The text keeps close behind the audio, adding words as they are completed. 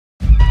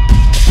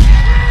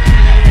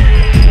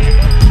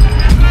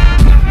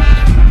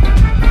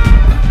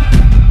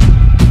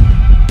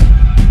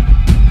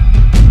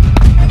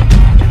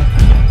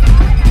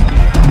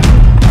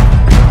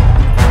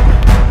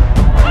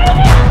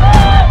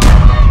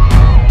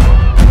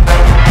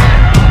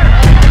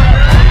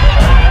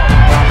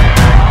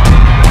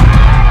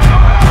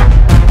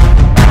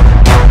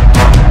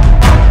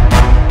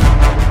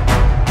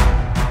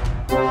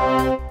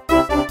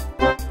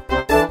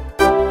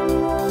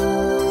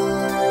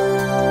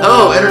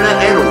Hello,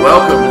 Internet, and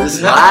welcome to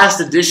this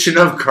last edition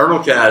of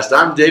Colonelcast.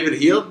 I'm David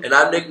Heald. And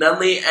I'm Nick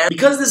Nunley. And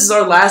because this is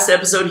our last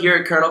episode here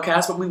at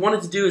Colonelcast, what we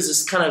wanted to do is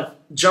just kind of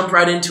jump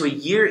right into a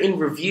year in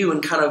review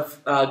and kind of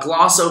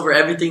gloss over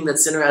everything that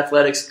Center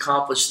Athletics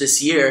accomplished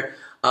this year.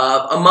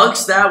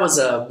 Amongst that was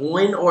a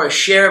win or a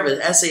share of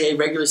an SAA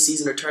regular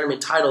season or tournament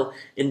title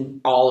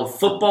in all of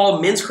football,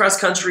 men's cross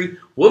country,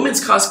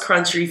 women's cross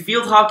country,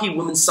 field hockey,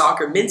 women's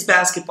soccer, men's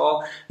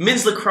basketball,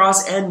 men's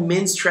lacrosse, and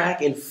men's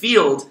track and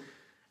field.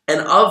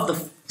 And of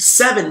the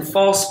 7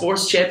 fall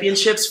sports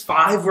championships,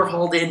 5 were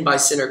hauled in by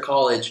Center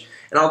College.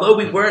 And although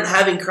we weren't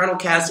having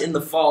Colonelcast in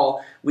the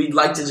fall, we'd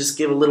like to just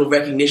give a little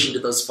recognition to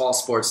those fall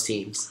sports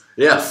teams.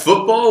 Yeah,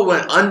 football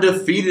went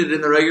undefeated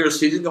in the regular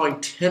season, going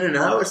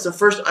 10-0. It's the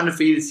first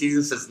undefeated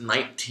season since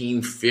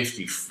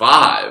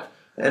 1955.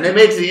 And they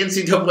made it to the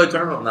NCAA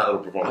tournament on that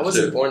little performance. I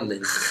wasn't born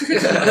then.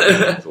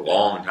 It's a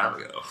long time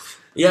ago.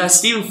 Yeah,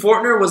 Stephen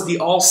Fortner was the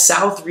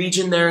All-South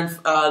region there,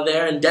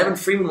 and Devin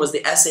Freeman was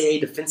the SAA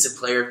Defensive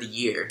Player of the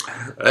Year.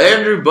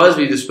 Andrew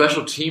Busby, the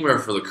special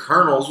teamer for the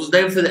Colonels, was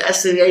named for the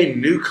SAA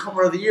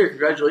Newcomer of the Year.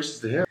 Congratulations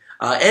to him.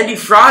 Andy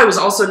Fry was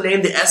also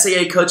named the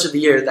SAA Coach of the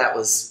Year. That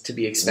was to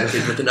be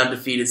expected with an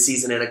undefeated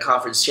season and a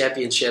conference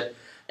championship.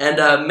 And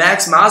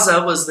Max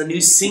Mazza was the new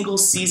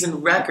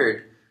single-season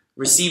record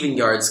receiving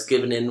yards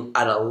given in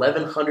at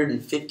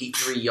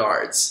 1,153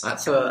 yards.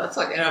 That's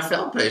like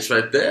NFL pace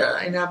right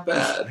there. Ain't that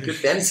bad. Good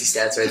fantasy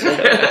stats right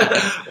there.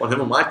 Want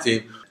him on my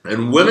team.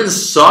 In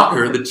women's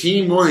soccer, the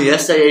team won the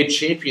SAA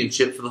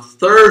championship for the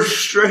 3rd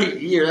straight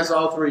year. That's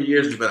all 3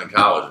 years we've been in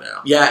college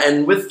now. Yeah,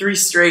 and with 3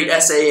 straight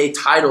SAA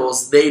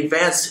titles, they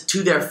advanced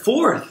to their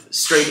 4th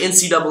straight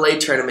NCAA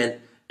tournament,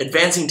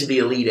 advancing to the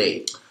Elite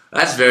 8.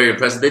 That's very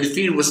impressive. They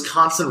defeated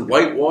Wisconsin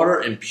Whitewater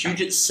and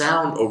Puget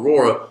Sound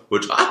Aurora,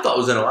 which I thought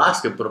was in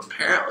Alaska, but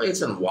apparently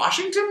it's in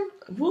Washington?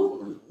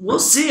 We'll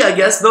see, I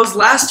guess. Those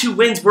last 2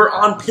 wins were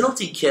on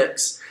penalty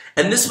kicks,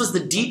 and this was the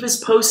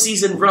deepest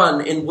postseason run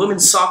in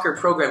women's soccer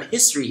program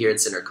history here at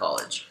Center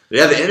College.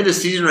 Yeah, the end of the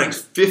season ranked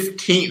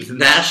 15th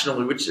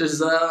nationally, which is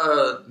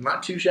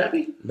not too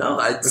shabby. No,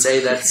 I'd say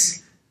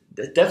that's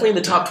definitely in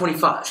the top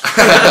 25.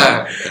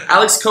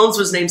 Alex Combs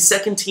was named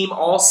 2nd team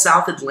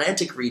All-South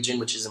Atlantic region,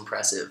 which is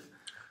impressive.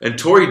 And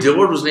Tori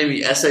Dillard was named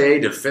the SAA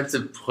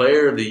Defensive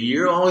Player of the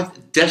Year, along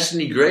with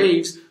Destiny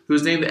Graves, who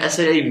was named the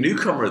SAA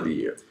Newcomer of the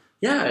Year.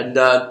 Yeah, and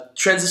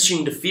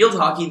transitioning to field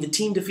hockey, the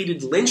team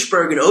defeated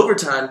Lynchburg in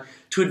overtime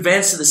to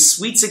advance to the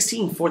Sweet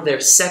 16 for their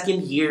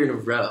 2nd year in a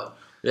row.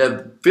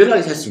 Yeah, field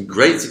hockey's had some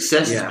great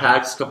success these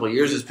past couple of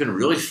years. It's been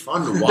really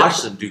fun to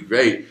watch them do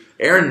great.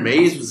 Aaron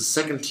Mays was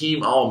the 2nd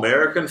team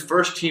All-American,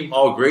 1st team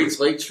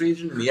All-Greats Lakes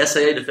region, and the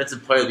SAA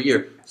Defensive Player of the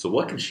Year. So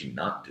what can she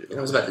not do? I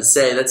was about to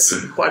say, that's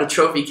quite a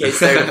trophy case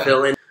there to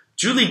fill in.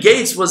 Julie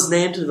Gates was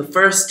named to the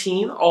 1st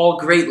team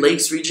All-Great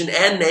Lakes region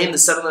and named the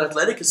Southern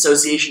Athletic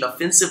Association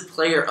Offensive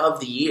Player of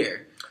the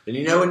Year. And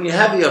you know, when you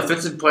have the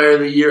Offensive Player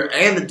of the Year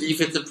and the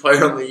Defensive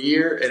Player of the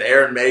Year and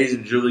Aaron Mays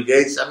and Julie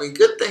Gates, I mean,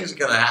 good things are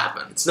going to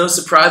happen. It's no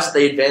surprise that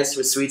they advanced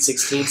to a Sweet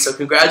 16, so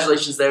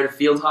congratulations there to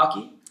field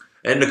hockey.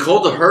 And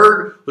Nicole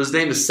DeHerd was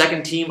named the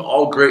 2nd team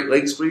All-Great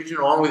Lakes region,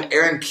 along with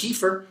Aaron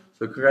Kiefer.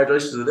 So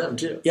congratulations to them,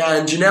 too. Yeah,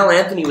 and Janelle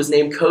Anthony was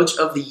named Coach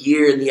of the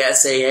Year in the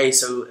SAA,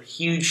 so a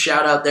huge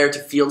shout-out there to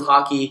field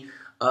hockey.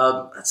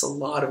 That's a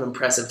lot of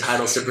impressive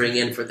titles to bring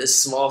in for this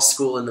small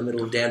school in the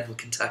middle of Danville,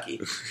 Kentucky.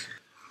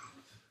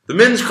 The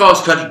men's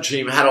cross-country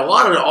team had a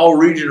lot of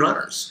all-region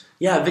runners.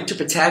 Yeah, Victor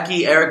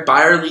Pataki, Eric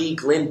Byerly,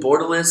 Glenn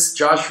Bordelis,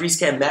 Josh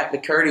Rieska, and Matt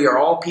McCurdy are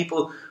all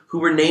people who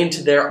were named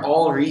to their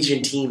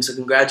all-region team, so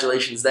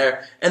congratulations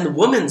there. And the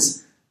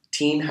women's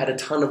team had a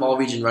ton of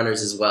all-region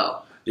runners as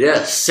well.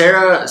 Yeah,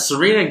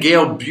 Serena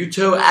Gale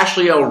Buto,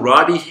 Ashley L.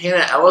 Roddy,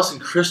 Hannah Ellis,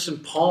 and Kristen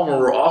Palmer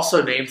were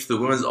also named to the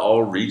women's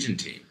all-region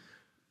team.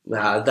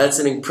 Wow, that's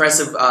an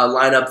impressive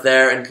lineup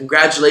there, and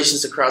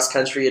congratulations to cross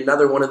country,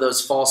 another one of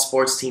those fall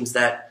sports teams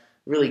that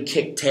really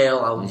kicked tail.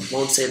 I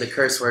won't say the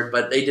curse word,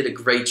 but they did a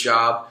great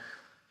job.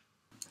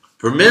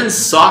 For men's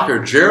soccer,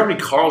 Jeremy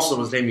Carlson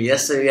was named the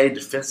SAA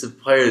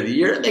Defensive Player of the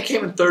Year, and they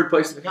came in 3rd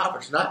place in the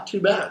conference. Not too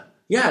bad.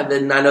 Yeah,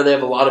 then I know they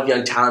have a lot of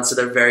young talent, so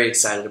they're very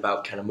excited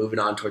about kind of moving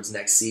on towards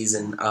next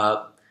season.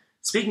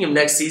 Speaking of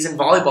next season,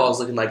 volleyball is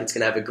looking like it's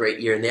going to have a great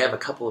year, and they have a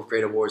couple of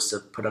great awards to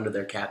put under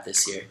their cap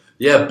this year.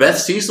 Yeah, Beth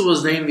Cecil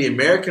was named the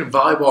American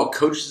Volleyball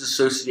Coaches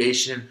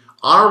Association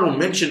Honorable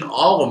Mention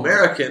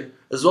All-American,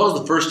 as well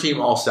as the 1st team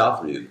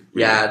All-South region.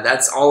 Yeah,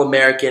 that's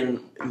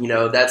All-American. You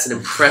know, that's an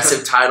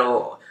impressive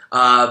title.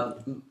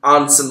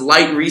 On some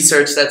light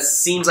research, that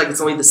seems like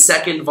it's only the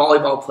 2nd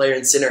volleyball player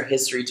in Center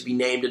history to be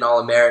named an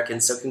All-American,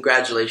 so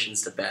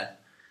congratulations to Beth.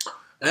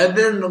 And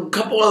then a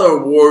couple other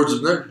awards.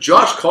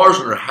 Josh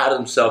Karsner had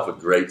himself a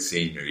great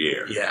senior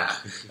year. Yeah.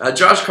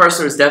 Josh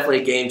Karsner was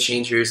definitely a game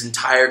changer his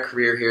entire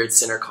career here at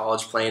Center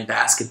College playing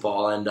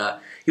basketball, and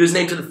he was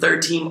named to the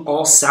 3rd team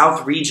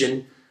All-South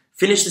region,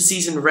 finished the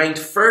season ranked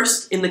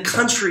 1st in the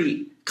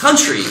country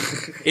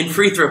in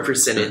free throw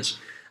percentage.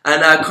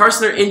 And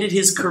Karsner ended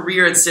his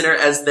career at Center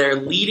as their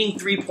leading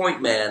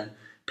 3-point man,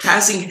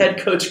 passing head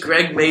coach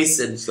Greg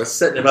Mason. So that's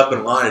setting him up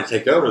in line to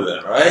take over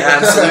then, right?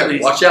 Absolutely.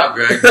 Watch out,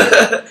 Greg.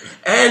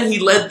 And he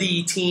led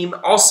the team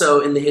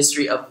also in the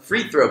history of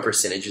free throw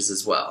percentages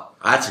as well.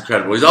 That's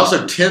incredible. He's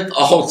also 10th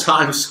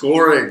all-time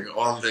scoring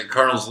on the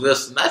Colonel's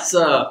list, and that's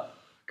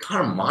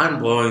kind of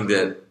mind-blowing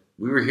that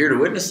we were here to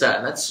witness that,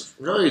 and that's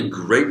really a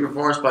great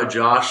performance by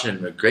Josh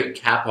and a great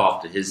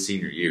cap-off to his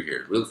senior year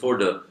here. We look forward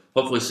to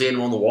hopefully seeing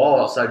him on the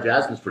wall outside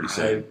Jasmine's pretty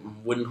soon. I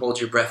wouldn't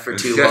hold your breath for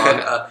too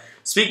long.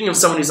 Speaking of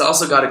someone who's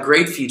also got a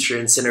great future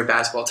in center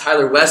basketball,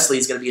 Tyler Wesley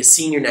is going to be a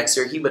senior next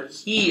year, but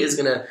he is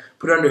going to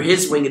put under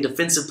his wing a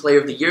Defensive Player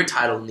of the Year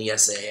title in the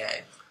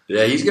SAA.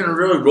 Yeah, he's going to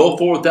really roll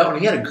forward with that one.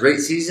 He had a great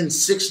season,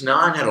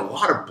 6'9", had a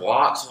lot of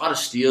blocks, a lot of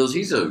steals.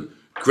 He's a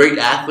great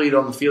athlete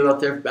on the field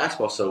out there for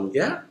basketball, so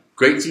yeah.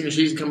 Great senior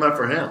season coming up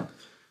for him.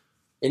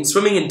 In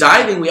swimming and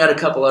diving, we had a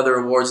couple other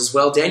awards as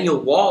well. Daniel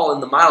Wall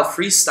in the mile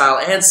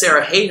freestyle and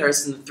Sarah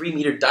Hayhurst in the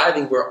 3-meter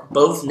diving were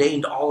both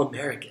named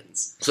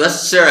All-Americans. So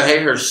that's Sarah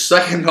Hayhurst's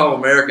second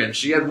All-American.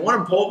 She had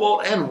one in pole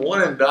vault and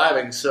one in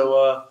diving.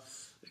 So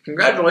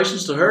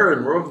congratulations to her,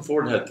 and we're looking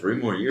forward to have 3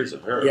 more years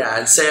of her. Yeah,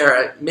 and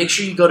Sarah, make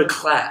sure you go to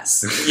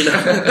class. You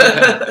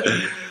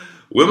know.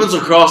 Women's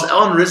lacrosse,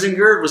 Ellen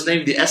Risinger was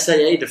named the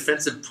SAA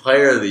Defensive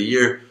Player of the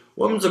Year.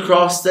 Women's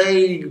lacrosse,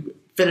 they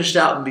finished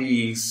out in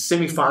the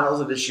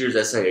semifinals of this year's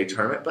SAA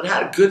tournament, but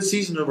had a good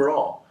season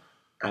overall.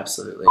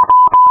 Absolutely.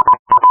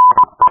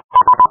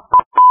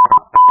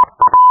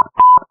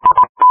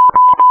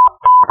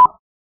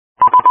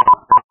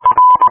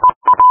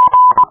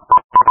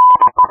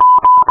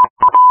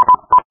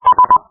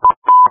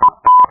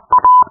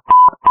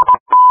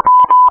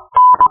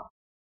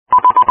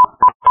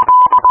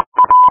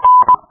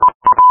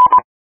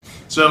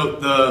 So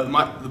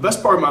the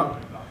best part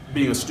about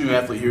being a student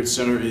athlete here at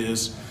Center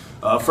is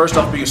first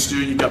off, being a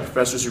student, you've got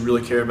professors who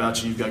really care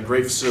about you. You've got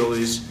great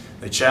facilities.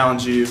 They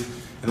challenge you.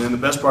 And then the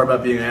best part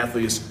about being an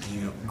athlete is,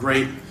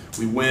 great.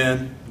 We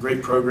win,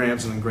 great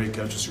programs, and then great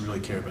coaches who really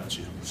care about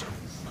you. So,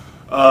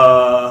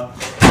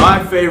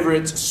 my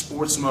favorite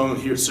sports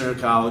moment here at Center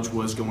College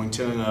was going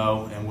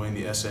 10-0 and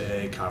winning the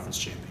SAA Conference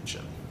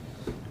Championship.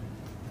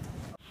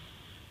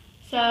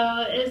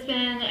 So it has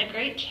been a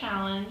great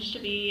challenge to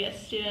be a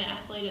student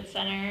athlete at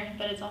Center,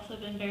 but it's also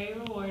been very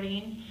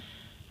rewarding.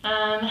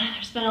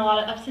 There's been a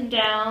lot of ups and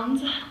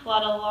downs, a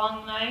lot of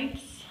long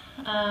nights,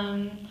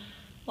 a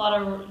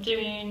lot of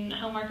doing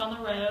homework on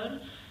the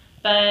road,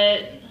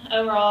 but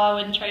overall I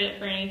wouldn't trade it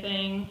for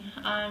anything.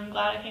 I'm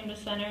glad I came to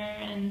Center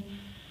and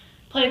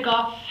played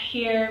golf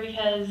here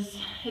because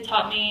it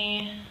taught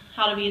me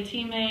how to be a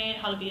teammate,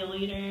 how to be a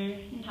leader,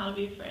 and how to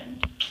be a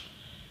friend.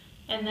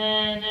 And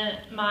then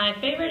my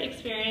favorite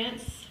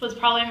experience was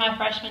probably my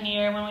freshman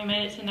year when we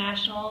made it to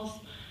nationals.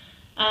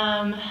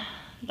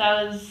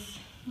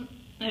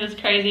 It was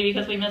crazy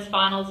because we missed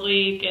finals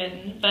week,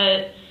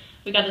 but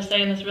we got to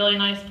stay in this really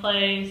nice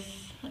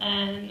place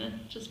and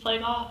just play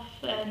golf,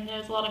 and it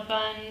was a lot of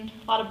fun,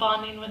 a lot of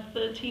bonding with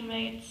the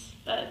teammates,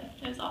 but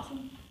it was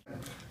awesome.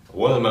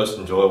 One of the most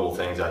enjoyable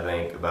things I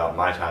think about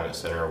my time at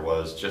Center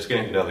was just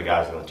getting to know the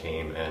guys on the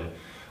team, and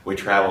we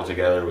traveled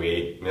together, we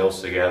ate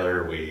meals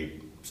together, we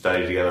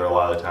studied together a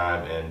lot of the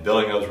time, and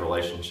building those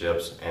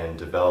relationships and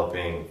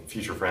developing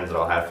future friends that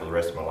I'll have for the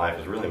rest of my life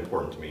is really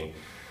important to me.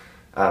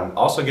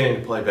 Also getting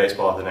to play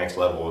baseball at the next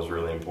level was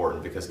really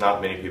important because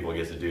not many people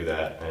get to do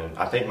that. And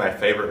I think my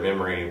favorite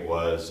memory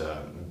was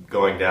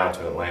going down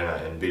to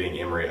Atlanta and beating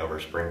Emory over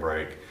spring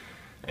break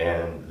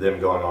and them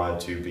going on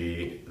to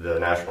be the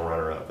national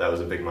runner-up. That was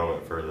a big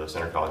moment for the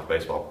Center College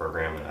baseball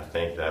program, and I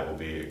think that will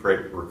be a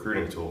great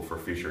recruiting tool for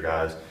future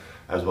guys,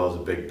 as well as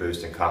a big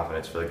boost in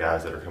confidence for the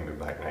guys that are coming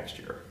back next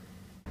year.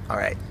 All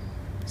right,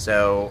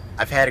 so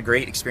I've had a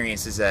great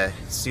experience as a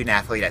student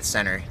athlete at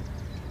Center.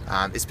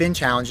 It's been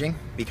challenging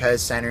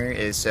because Center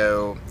is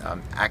so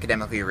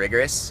academically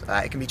rigorous.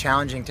 It can be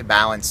challenging to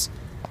balance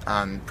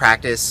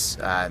practice,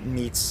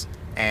 meets,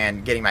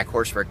 and getting my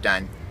coursework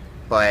done.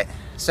 But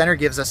Center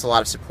gives us a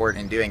lot of support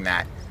in doing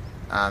that.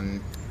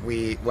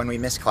 When we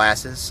miss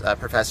classes,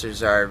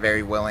 professors are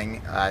very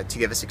willing to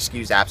give us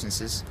excused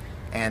absences,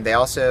 and they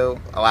also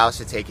allow us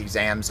to take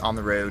exams on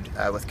the road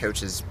with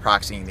coaches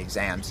proxying the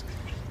exams.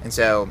 And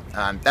so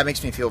that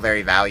makes me feel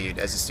very valued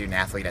as a student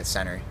athlete at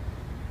Center.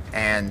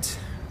 And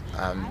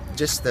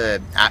just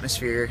the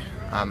atmosphere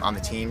on the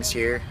teams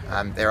here,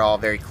 they're all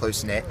very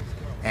close-knit,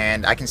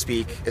 and I can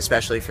speak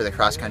especially for the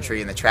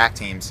cross-country and the track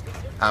teams.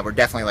 We're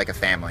definitely like a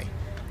family,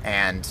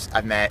 and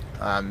I've met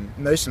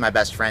most of my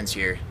best friends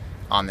here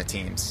on the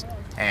teams,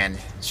 and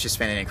it's just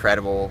been an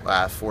incredible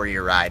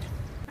 4-year ride.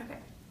 Okay.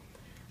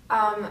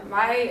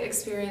 My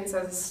experience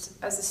as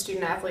a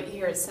student athlete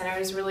here at Center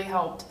has really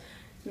helped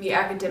me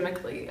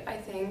academically, I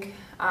think.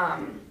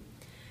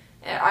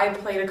 I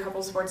played a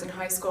couple sports in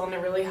high school, and it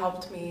really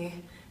helped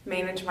me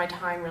manage my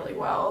time really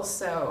well.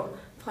 So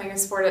playing a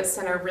sport at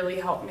Center really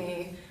helped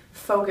me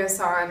focus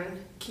on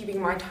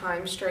keeping my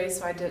time straight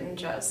so I didn't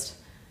just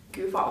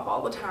goof off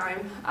all the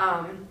time.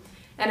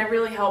 And it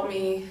really helped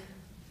me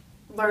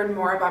learn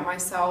more about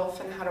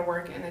myself and how to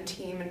work in a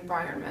team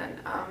environment.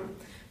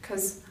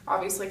 because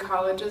obviously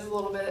college is a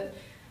little bit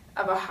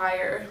of a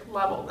higher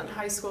level than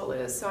high school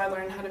is. So I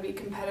learned how to be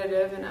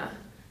competitive in a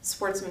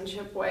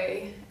sportsmanship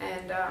way,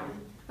 and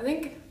I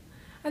think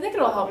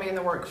it'll help me in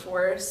the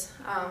workforce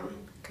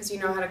because you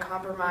know how to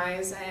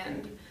compromise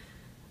and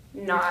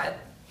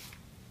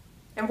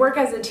work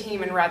as a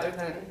team and rather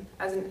than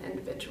as an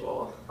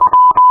individual.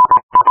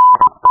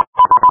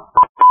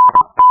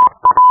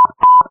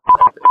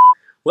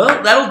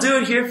 Well, that'll do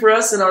it here for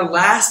us in our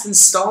last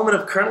installment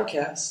of Colonel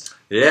Cast.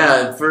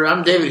 Yeah,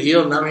 I'm David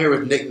Heald, and I'm here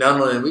with Nick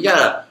Nunlin, and we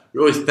gotta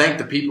really thank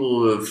the people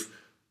who have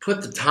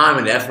put the time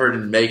and effort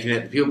in making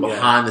it, the people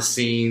behind the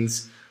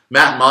scenes,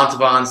 Matt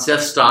Montavon,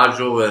 Seth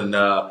Stodgel, and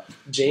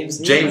James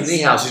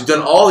Niehaus, who's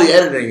done all the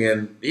editing,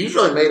 and he's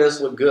really made us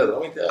look good.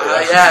 Let me tell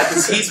you. Yeah,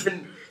 because he's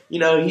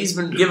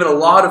been given a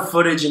lot of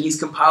footage, and he's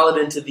compiled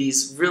it into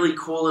these really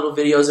cool little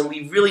videos, and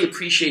we really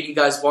appreciate you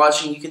guys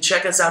watching. You can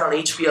check us out on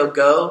HBO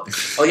Go.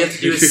 All you have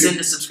to do is send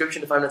a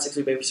subscription to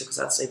 596 Baby Circle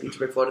South, St.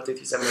 Petersburg, Florida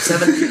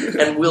 33707,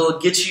 and we'll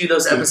get you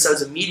those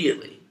episodes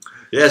immediately.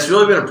 Yeah, it's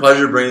really been a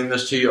pleasure bringing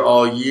this to you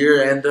all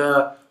year, and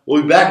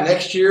we'll be back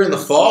next year in the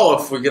fall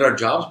if we get our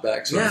jobs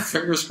back. So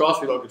fingers crossed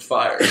we don't get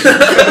fired.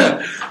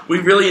 We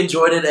really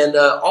enjoyed it, and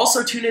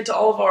also tune into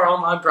all of our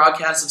online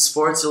broadcasts of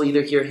sports. You'll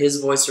either hear his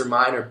voice or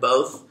mine or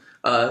both.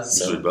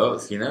 Usually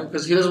both,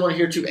 because he doesn't want to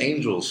hear two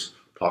angels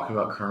talking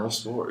about Colonel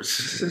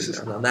Sports.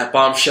 And on that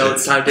bombshell,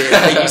 it's time to end.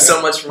 Thank you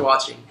so much for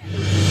watching.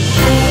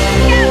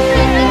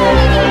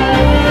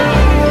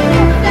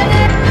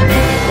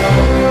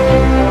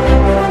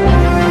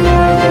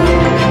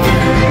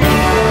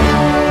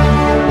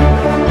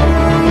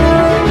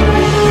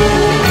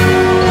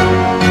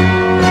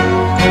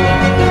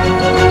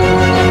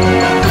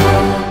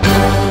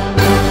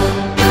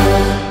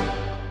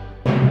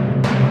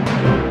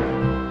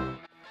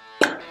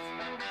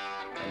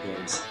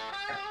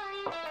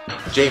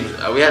 James,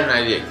 we had an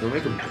idea. Can we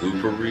make a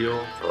blooper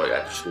reel for like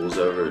after school's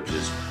over?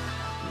 Just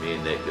me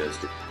and Nick goes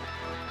to.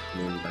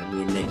 By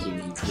me and Nick, he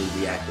means me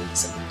reacting to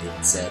something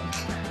David said.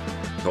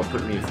 Don't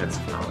put any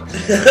offensive comments.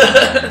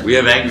 We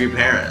have angry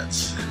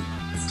parents.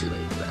 It's too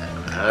late for that.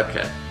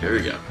 Okay, here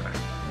we go.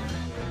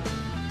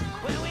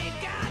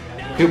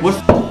 Hey, what's?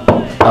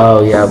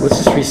 Oh yeah,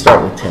 let's just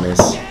restart with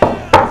tennis.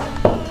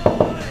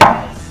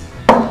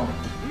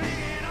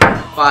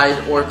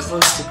 Qualified or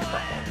close to.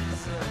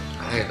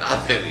 I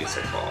think we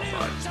say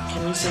qualified.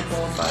 Can we say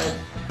qualified?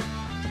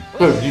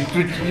 Dude,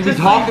 you've been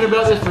talking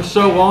about this for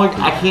so long.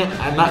 I can't.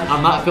 I'm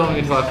not filming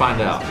until I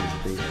find out.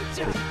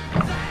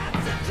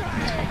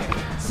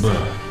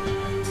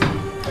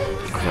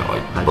 I got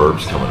like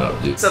burps coming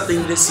up, dude.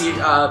 Something this year.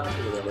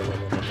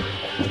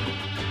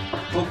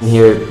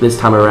 Here this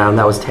time around,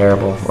 that was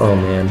terrible. Oh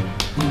man.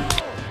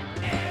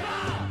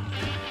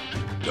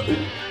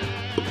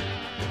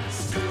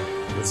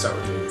 Let's start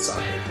with doing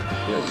soccer.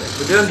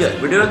 We're doing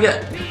good. We're doing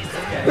good.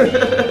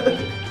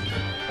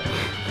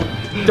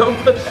 Don't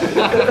put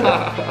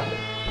that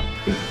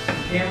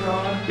camera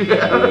on.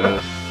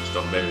 Just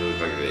don't make me look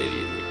like an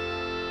idiot.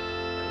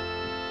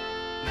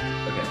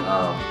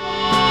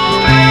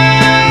 Okay.